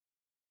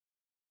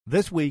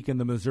This week in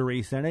the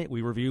Missouri Senate,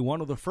 we review one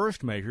of the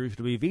first measures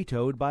to be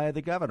vetoed by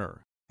the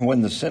governor.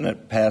 When the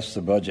Senate passed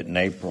the budget in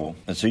April,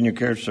 the senior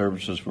care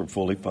services were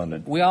fully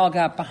funded. We all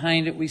got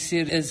behind it. We see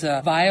it as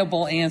a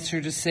viable answer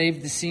to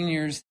save the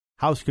seniors.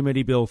 House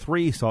Committee Bill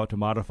 3 sought to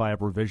modify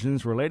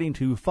provisions relating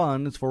to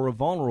funds for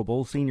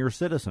vulnerable senior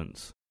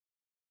citizens.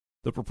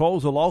 The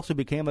proposal also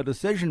became a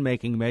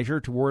decision-making measure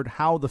toward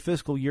how the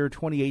fiscal year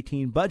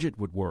 2018 budget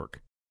would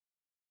work.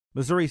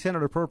 Missouri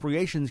Senate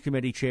Appropriations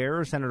Committee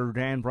Chair Senator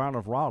Dan Brown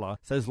of R-Rolla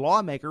says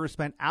lawmakers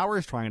spent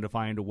hours trying to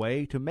find a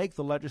way to make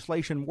the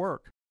legislation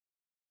work.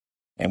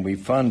 And we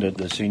funded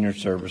the senior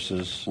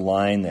services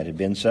line that had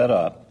been set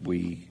up.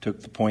 We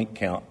took the point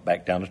count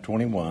back down to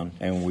 21,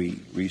 and we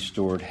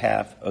restored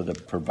half of the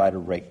provider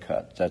rate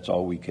cuts. That's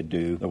all we could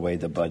do the way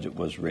the budget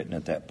was written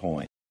at that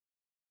point.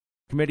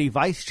 Committee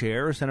Vice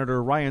Chair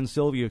Senator Ryan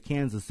Silvey of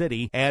Kansas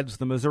City adds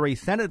the Missouri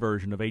Senate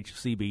version of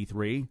HCB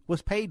 3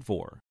 was paid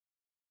for.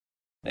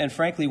 And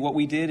frankly, what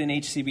we did in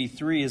HCB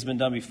 3 has been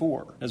done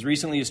before. As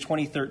recently as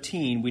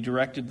 2013, we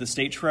directed the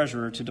state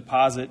treasurer to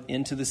deposit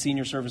into the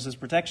Senior Services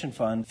Protection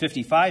Fund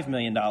 $55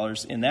 million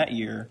in that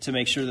year to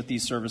make sure that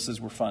these services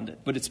were funded.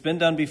 But it's been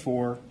done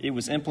before. It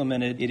was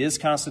implemented. It is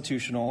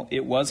constitutional.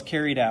 It was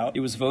carried out. It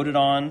was voted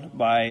on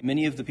by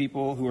many of the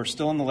people who are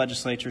still in the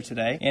legislature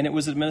today, and it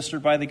was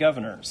administered by the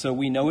governor. So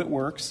we know it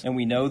works, and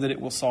we know that it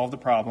will solve the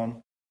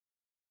problem.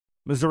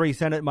 Missouri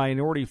Senate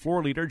Minority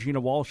Floor Leader Gina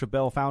Walsh of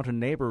D-Bellefontaine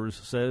Neighbors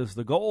says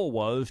the goal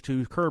was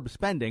to curb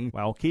spending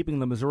while keeping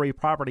the Missouri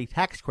Property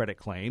Tax Credit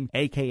claim,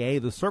 a.k.a.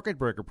 the Circuit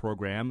Breaker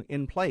program,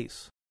 in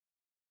place.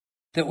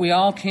 That we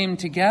all came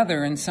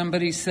together and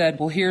somebody said,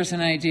 well, here's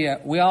an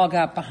idea. We all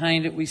got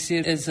behind it. We see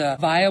it as a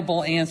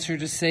viable answer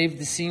to save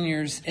the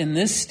seniors in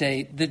this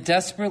state that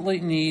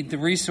desperately need the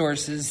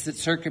resources that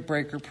Circuit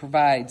Breaker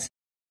provides.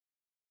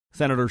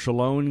 Senator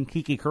Shalonn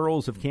Kiki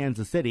of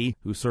Kansas City,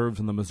 who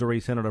serves on the Missouri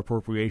Senate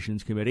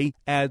Appropriations Committee,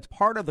 adds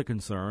part of the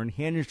concern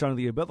hinged on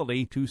the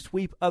ability to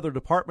sweep other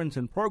departments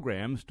and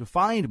programs to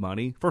find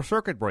money for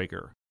Circuit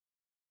Breaker.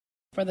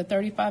 For the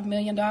 $35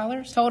 million,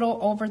 total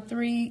over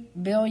 $3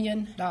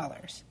 billion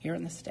here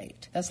in the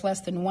state. That's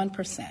less than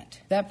 1%.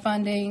 That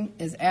funding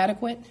is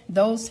adequate.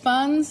 Those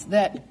funds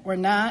that were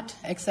not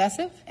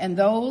excessive, and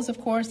those,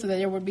 of course, that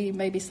there would be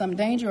maybe some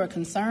danger or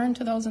concern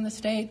to those in the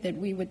state that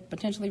we would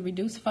potentially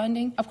reduce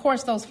funding, of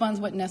course, those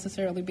funds wouldn't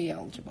necessarily be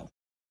eligible.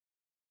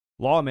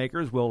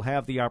 Lawmakers will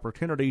have the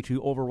opportunity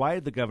to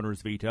override the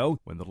governor's veto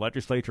when the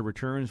legislature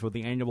returns for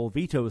the annual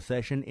veto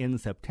session in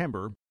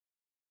September.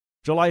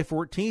 July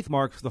 14th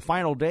marks the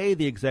final day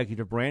the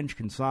executive branch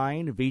can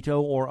sign,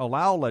 veto, or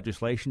allow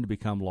legislation to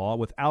become law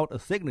without a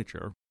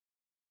signature.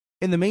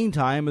 In the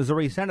meantime,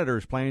 Missouri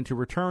senators plan to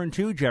return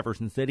to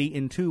Jefferson City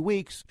in 2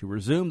 weeks to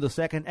resume the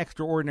second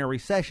extraordinary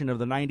session of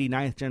the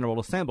 99th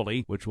General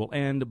Assembly, which will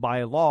end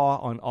by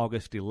law on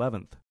August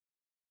 11th.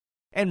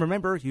 And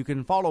remember, you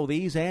can follow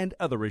these and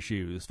other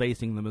issues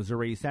facing the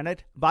Missouri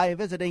Senate by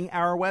visiting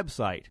our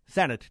website,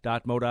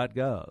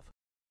 senate.mo.gov.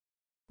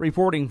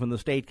 Reporting from the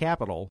state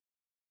capitol,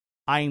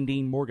 I'm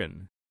Dean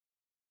Morgan.